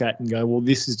you look at and go, well,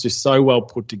 this is just so well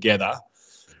put together,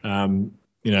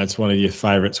 it's one of your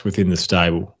favourites within the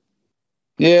stable?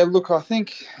 Yeah, look, I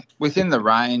think within the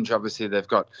range, obviously they've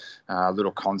got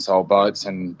little console boats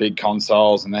and big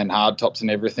consoles and then hard tops and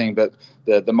everything. But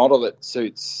the model that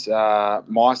suits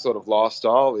my sort of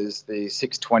lifestyle is the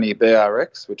 620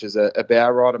 BRX, which is a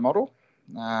bow rider model.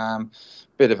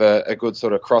 Bit of a good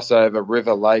sort of crossover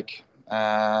river, lake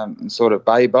sort of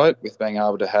bay boat with being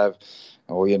able to have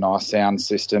all your nice sound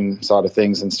system side of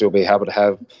things and still be able to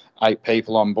have 8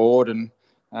 people on board and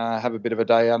have a bit of a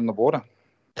day out on the water.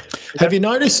 Have you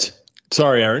noticed,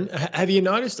 sorry, Aaron, have you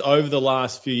noticed over the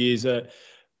last few years that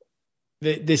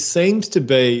there seems to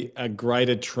be a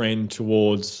greater trend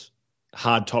towards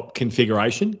hardtop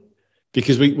configuration?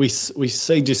 Because we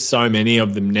see just so many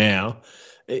of them now.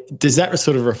 Does that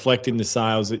sort of reflect in the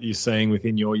sales that you're seeing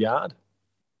within your yard?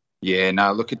 Yeah,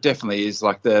 no, look, it definitely is.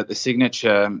 Like the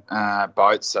signature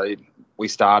boats, so we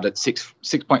start at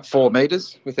 6.4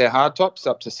 metres with our hardtops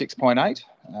up to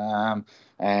 6.8.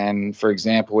 And, for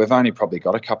example, we've only probably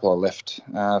got a couple of left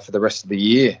for the rest of the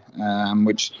year,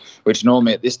 which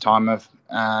normally at this time of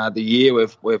the year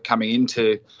we're coming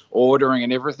into ordering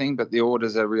and everything, but the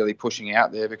orders are really pushing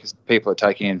out there because people are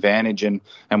taking advantage and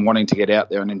wanting to get out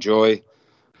there and enjoy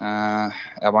our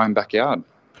own backyard.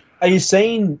 Are you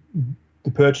seeing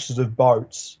the purchases of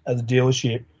boats as a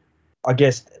dealership? I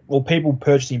guess, well, people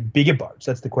purchasing bigger boats.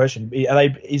 That's the question.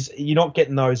 You're not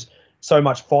getting those so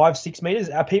much 5-6 metres?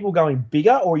 Are people going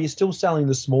bigger, or are you still selling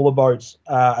the smaller boats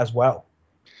as well?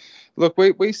 Look,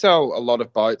 we sell a lot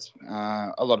of boats,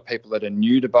 a lot of people that are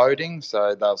new to boating,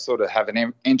 so they'll sort of have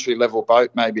an entry-level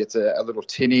boat. Maybe it's a little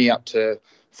tinny up to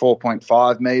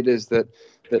 4.5 metres that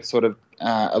sort of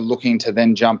are looking to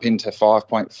then jump into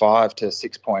 5.5 to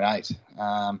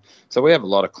 6.8. So we have a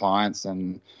lot of clients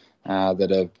and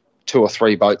that are 2 or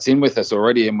 3 boats in with us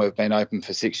already, and we've been open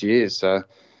for 6 years. So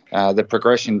the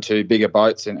progression to bigger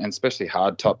boats and especially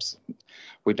hard tops,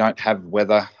 we don't have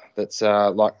weather that's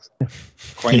like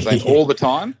Queensland all the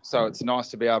time. So it's nice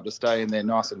to be able to stay in there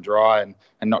nice and dry and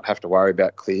not have to worry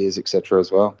about clears, etc.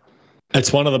 as well.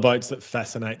 It's one of the boats that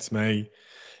fascinates me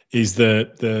is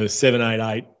the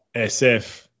 788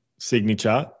 SF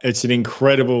signature. It's an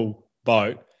incredible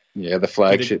boat. Yeah, the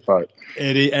flagship boat.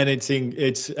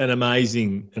 It's an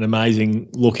amazing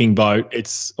looking boat.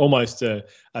 It's almost a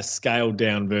scaled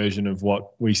down version of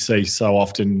what we see so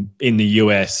often in the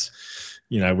US,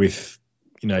 with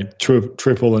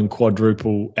triple and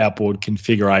quadruple outboard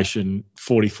configuration,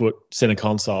 40-foot centre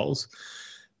consoles.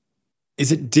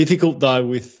 Is it difficult though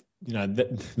with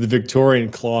the Victorian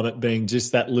climate being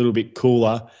just that little bit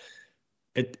cooler?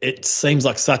 It seems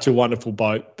like such a wonderful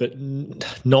boat, but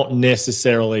not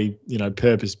necessarily,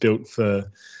 purpose built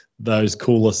for those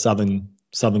cooler southern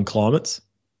climates.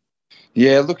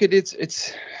 Yeah, look,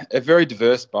 it's a very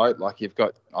diverse boat. Like you've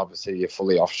got obviously your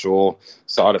fully offshore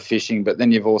side of fishing, but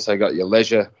then you've also got your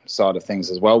leisure side of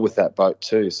things as well with that boat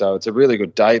too. So it's a really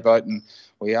good day boat, and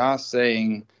we are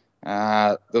seeing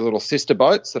the little sister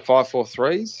boats, the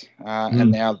 543s,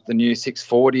 and now the new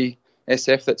 640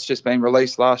 SF that's just been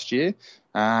released last year.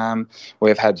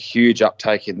 We've had huge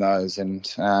uptake in those,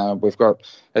 and we've got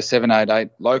a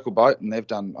 788 local boat, and they've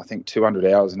done, I think, 200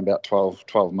 hours in about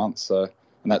 12 months. So,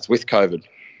 and that's with COVID.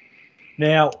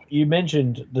 Now, you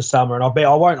mentioned the summer, and I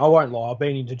won't lie, I've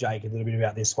been into Jake a little bit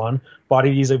about this one, but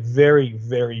it is a very,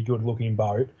 very good looking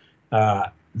boat.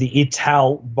 The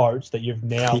Ital boats that you've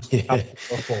now come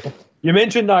for. You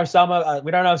mentioned no summer.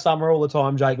 We don't have summer all the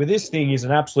time, Jake, but this thing is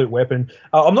an absolute weapon.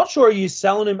 I'm not sure. Are you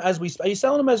selling them as we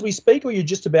speak, or are you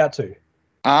just about to?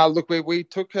 Look, we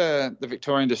took the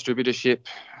Victorian distributorship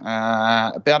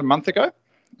about a month ago,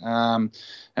 and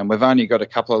we've only got a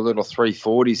couple of little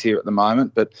 340s here at the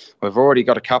moment, but we've already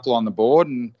got a couple on the board,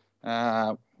 and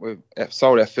we've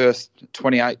sold our first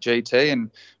 28 GT, and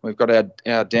we've got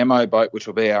our demo boat, which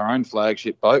will be our own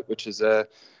flagship boat, which is a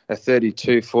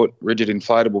 32-foot rigid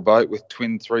inflatable boat with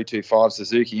twin 325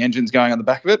 Suzuki engines going on the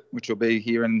back of it, which will be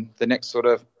here in the next sort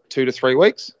of 2 to 3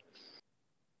 weeks.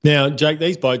 Now, Jake,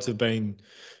 these boats have been,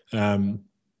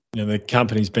 the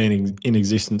company's been in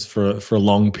existence for a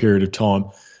long period of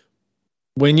time.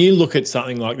 When you look at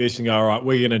something like this and go, all right,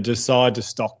 we're going to decide to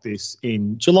stock this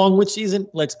in Geelong, which isn't,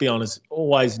 let's be honest,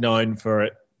 always known for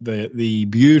the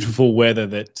beautiful weather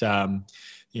that, some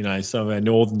of our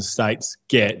northern states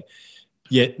get.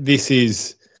 Yet this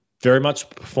is very much a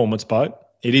performance boat.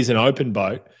 It is an open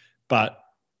boat, but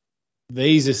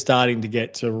these are starting to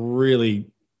get to really,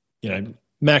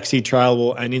 maxi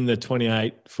trailable, and in the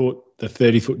 28-foot, the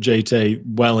 30-foot GT,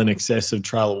 well in excess of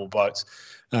trailable boats.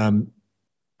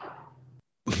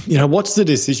 What's the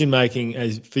decision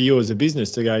making for you as a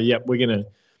business to go, yep, we're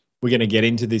gonna get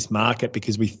into this market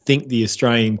because we think the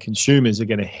Australian consumers are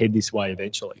going to head this way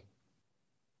eventually?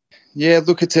 Yeah,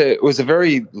 look, it was a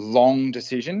very long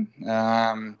decision,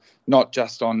 not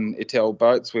just on Ital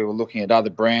boats. We were looking at other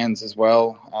brands as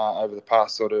well over the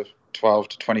past sort of 12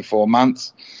 to 24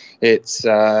 months. It's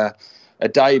a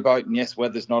day boat, and yes,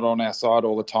 weather's not on our side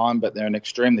all the time, but they're an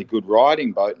extremely good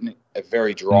riding boat and a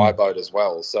very dry boat as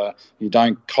well. So you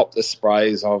don't cop the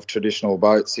sprays of traditional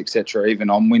boats, etc., even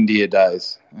on windier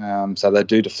days. So they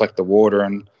do deflect the water,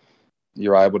 and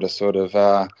you're able to sort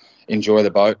of enjoy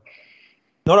the boat.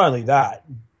 Not only that,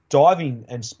 diving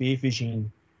and spearfishing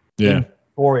in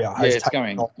Victoria has it's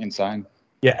going insane.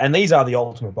 Yeah, and these are the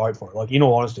ultimate boat for it. Like, in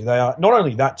all honesty, they are. Not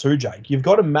only that too, Jake, you've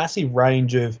got a massive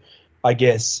range of, I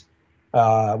guess,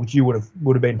 which you would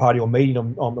have been part of your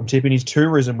meeting, I'm tipping, is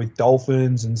tourism with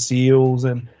dolphins and seals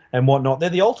and whatnot. They're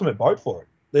the ultimate boat for it.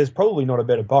 There's probably not a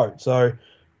better boat. So,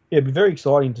 yeah, it'd be very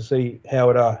exciting to see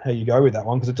how you go with that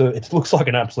one, because it looks like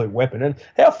an absolute weapon. And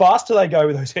how fast do they go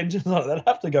with those engines on it? They'd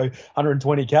have to go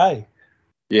 120k.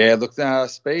 Yeah, look,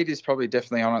 speed is probably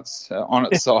definitely on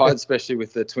its side, especially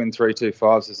with the twin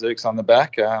 325 Suzuki's on the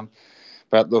back.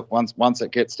 But look, once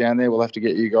it gets down there, we'll have to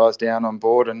get you guys down on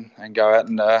board and go out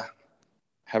and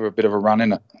have a bit of a run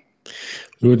in it.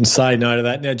 We wouldn't say no to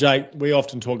that. Now, Jake, we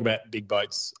often talk about big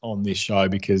boats on this show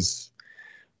because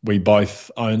we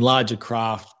both own larger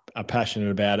craft, are passionate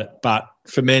about it. But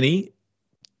for many,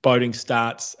 boating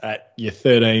starts at your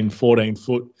 13,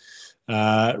 14-foot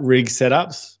rig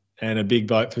setups, and a big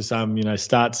boat for some,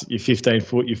 starts at your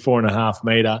 15-foot, your 4.5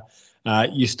 metre.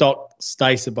 You stock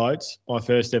Stacer boats. My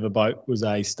first ever boat was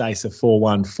a Stacer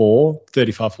 414,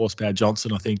 35 horsepower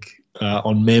Johnson, I think,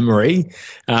 on memory.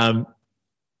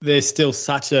 There's still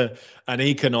such an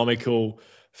economical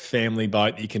family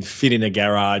boat that you can fit in a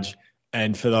garage.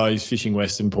 And for those fishing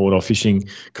Western Port or fishing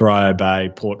Corio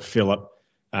Bay, Port Phillip,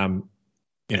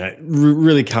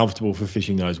 really comfortable for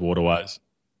fishing those waterways.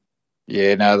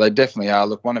 Yeah, no, they definitely are.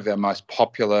 Look, one of our most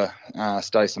popular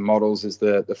Stacer models is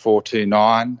the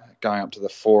 429, going up to the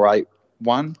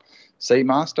 481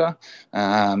 Seamaster.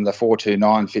 The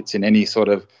 429 fits in any sort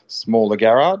of smaller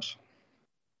garage.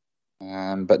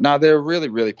 But no, they're a really,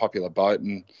 really popular boat,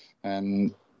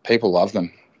 and people love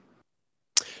them.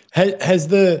 Has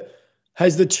the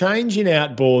change in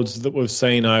outboards that we've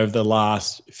seen over the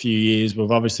last few years,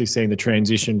 we've obviously seen the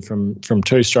transition from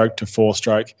two-stroke to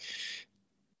four-stroke.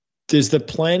 Does the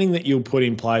planning that you'll put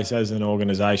in place as an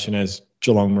organisation, as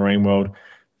Geelong Marine World,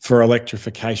 for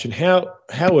electrification, how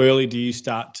early do you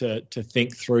start to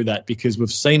think through that? Because we've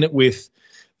seen it with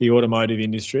the automotive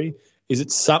industry. Is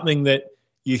it something that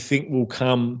you think will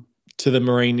come to the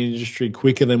marine industry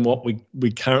quicker than what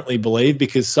we currently believe?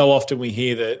 Because so often we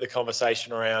hear the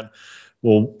conversation around,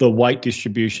 well, the weight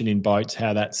distribution in boats,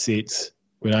 how that sits.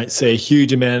 We don't see a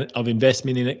huge amount of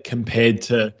investment in it compared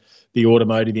to the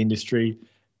automotive industry.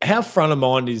 How front of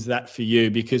mind is that for you?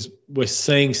 Because we're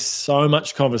seeing so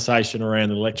much conversation around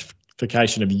the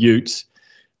electrification of utes.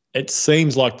 It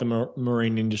seems like the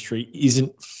marine industry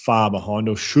isn't far behind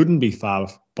or shouldn't be far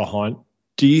behind.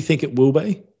 Do you think it will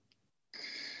be?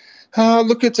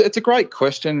 Look, it's a great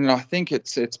question, and I think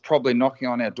it's probably knocking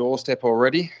on our doorstep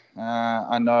already.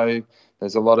 I know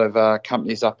there's a lot of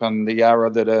companies up on the Yarra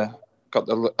that are got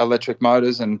the electric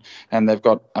motors, and they've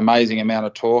got amazing amount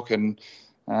of torque, and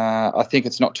I think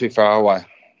it's not too far away.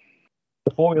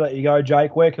 Before we let you go,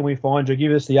 Jake, where can we find you?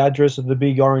 Give us the address of the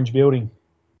big orange building.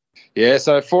 Yeah,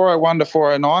 so 401 to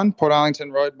 409 Port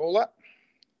Arlington Road, Moola.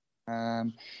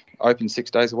 Open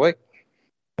 6 days a week.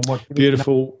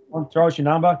 Beautiful. Throw us your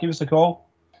number. Give us a call.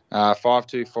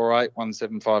 5248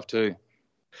 1752.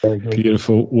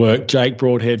 Beautiful work. Jake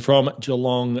Broadhead from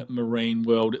Geelong Marine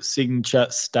World, Signature,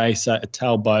 Stacer,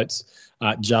 Ital Boats,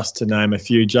 just to name a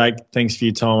few. Jake, thanks for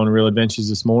your time on Real Adventures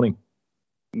this morning.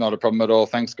 Not a problem at all.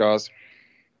 Thanks, guys.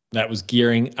 That was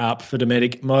gearing up for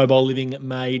Dometic Mobile Living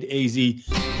Made Easy.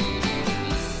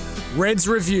 Reds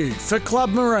Review for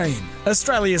Club Marine,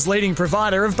 Australia's leading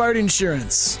provider of boat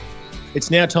insurance. It's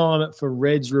now time for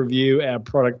Reds Review, our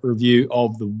product review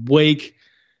of the week.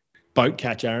 Boat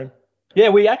catch, Aaron. Yeah,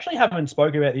 we actually haven't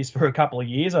spoken about this for a couple of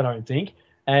years, I don't think.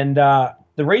 And the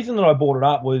reason that I brought it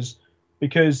up was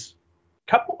because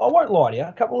I won't lie to you,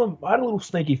 I had a little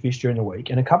sneaky fish during the week,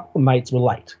 and a couple of mates were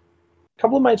late.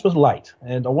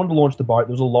 And I wanted to launch the boat.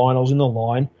 There was a line. I was in the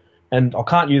line, and I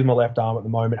can't use my left arm at the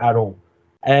moment at all.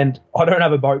 And I don't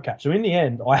have a boat catch. So in the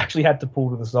end, I actually had to pull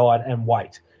to the side and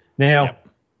wait. Now,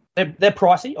 they're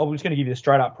pricey. I'm just going to give you a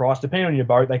straight-up price. Depending on your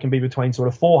boat, they can be between sort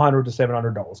of $400 to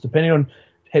 $700,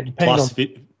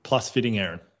 Plus fitting,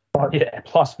 Aaron.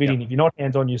 Plus fitting. Yep. If you're not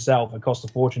hands-on yourself, it costs a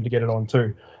fortune to get it on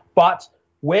too. But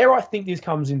where I think this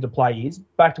comes into play is,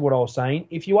 back to what I was saying,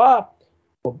 if you are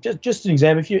Well, just an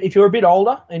example, if you're a bit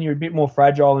older and you're a bit more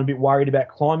fragile and a bit worried about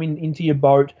climbing into your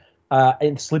boat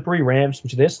and slippery ramps,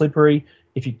 which they're slippery,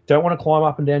 if you don't want to climb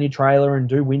up and down your trailer and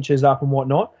do winches up and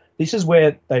whatnot, this is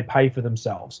where they pay for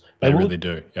themselves. They really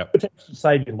do. Yep. Potentially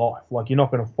save your life. Like, you're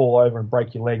not going to fall over and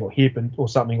break your leg or hip or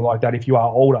something like that if you are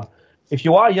older. If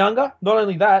you are younger, not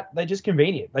only that, they're just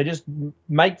convenient. They just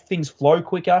make things flow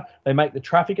quicker. They make the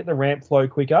traffic at the ramp flow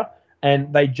quicker,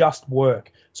 and they just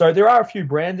work. So there are a few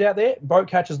brands out there. Boat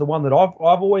Catch is the one that I've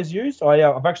always used.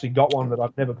 I've actually got one that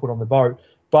I've never put on the boat,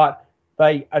 but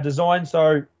they are designed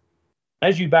so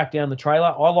as you back down the trailer,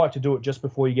 I like to do it just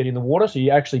before you get in the water. So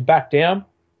you actually back down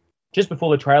just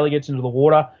before the trailer gets into the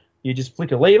water. You just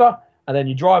flick a lever, and then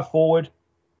you drive forward,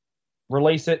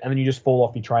 release it, and then you just fall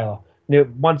off your trailer. Now,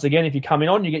 once again, if you're coming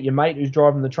on, you get your mate who's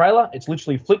driving the trailer. It's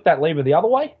literally flick that lever the other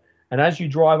way, and as you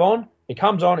drive on, it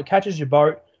comes on, it catches your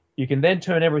boat. You can then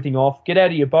turn everything off, get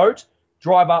out of your boat,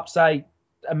 drive up, say,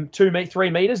 3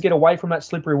 meters, get away from that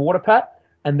slippery water pat,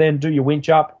 and then do your winch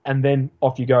up, and then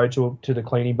off you go to the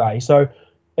cleaning bay. So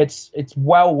it's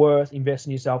well worth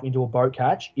investing yourself into a Boat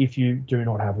Catch if you do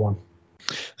not have one.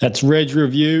 That's Red's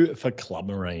review for Club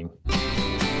Marine.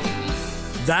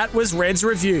 That was Red's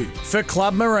review for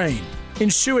Club Marine.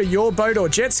 Insure your boat or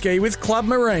jet ski with Club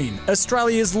Marine,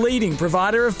 Australia's leading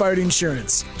provider of boat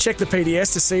insurance. Check the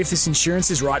PDS to see if this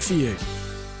insurance is right for you.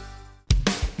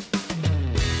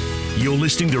 You're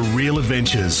listening to Real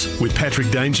Adventures with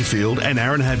Patrick Dangerfield and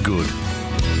Aaron Habgood.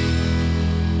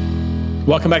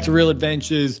 Welcome back to Real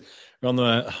Adventures. We're on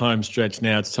the home stretch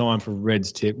now. It's time for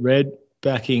Red's tip. Red,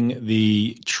 backing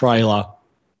the trailer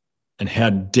and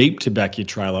how deep to back your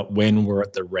trailer when we're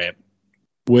at the ramp.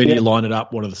 Where do you line it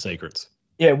up? What are the secrets?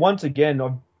 Yeah, once again,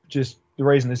 the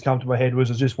reason this came to my head was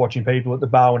I was just watching people at the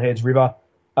Barwon Heads River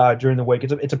during the week.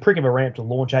 It's a prick of a ramp to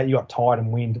launch at. You got tide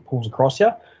and wind that pulls across you,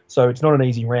 so it's not an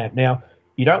easy ramp. Now,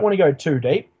 you don't want to go too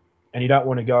deep and you don't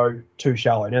want to go too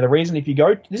shallow. Now, the reason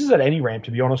this is at any ramp,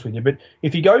 to be honest with you, but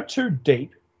if you go too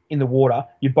deep in the water,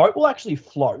 your boat will actually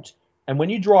float. And when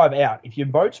you drive out, if your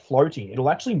boat's floating, it'll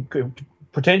actually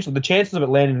potentially, the chances of it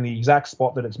landing in the exact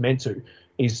spot that it's meant to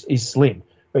is slim.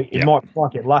 It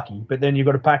might get lucky, but then you've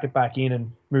got to pack it back in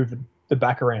and move the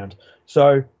back around.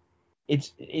 So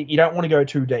you don't want to go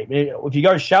too deep. If you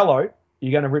go shallow,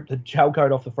 you're going to rip the gel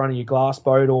coat off the front of your glass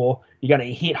boat, or you're going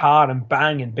to hit hard and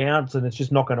bang and bounce, and it's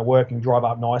just not going to work and drive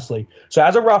up nicely. So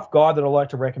as a rough guide that I like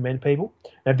to recommend people,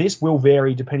 now this will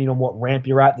vary depending on what ramp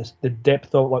you're at, the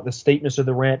depth of, like the steepness of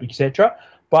the ramp, etc.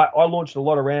 But I launched a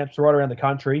lot of ramps right around the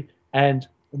country, and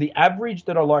the average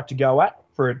that I like to go at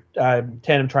for a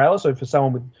tandem trailer, so for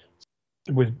someone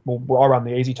with I run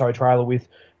the Easy Tow trailer with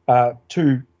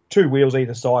two wheels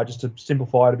either side, just to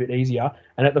simplify it a bit easier.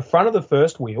 And at the front of the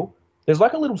first wheel, there's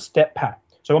like a little step pad.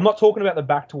 So I'm not talking about the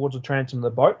back towards the transom of the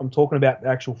boat. I'm talking about the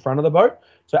actual front of the boat.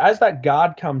 So as that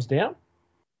guard comes down,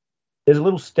 there's a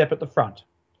little step at the front.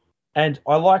 And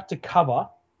I like to cover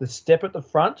the step at the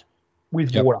front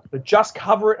with water, but just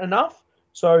cover it enough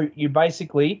so you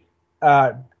basically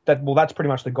that's pretty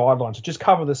much the guideline. So just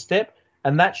cover the step,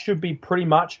 and that should be pretty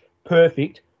much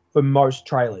perfect for most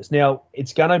trailers. Now,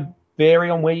 it's going to vary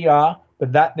on where you are,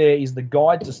 but that there is the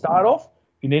guide to start off.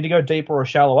 If you need to go deeper or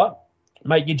shallower,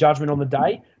 make your judgment on the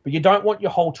day, but you don't want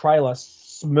your whole trailer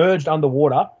submerged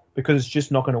underwater because it's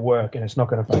just not going to work and it's not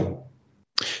going to fail.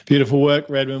 Beautiful work,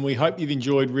 Redmond. We hope you've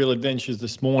enjoyed Real Adventures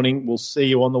this morning. We'll see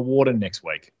you on the water next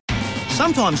week.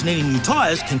 Sometimes needing new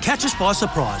tyres can catch us by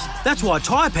surprise. That's why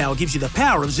Tyre Power gives you the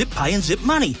power of Zip Pay and Zip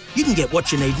Money. You can get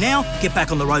what you need now, get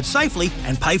back on the road safely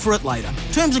and pay for it later.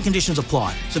 Terms and conditions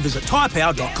apply. So visit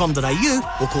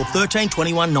tyrepower.com.au or call 13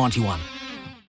 21 91.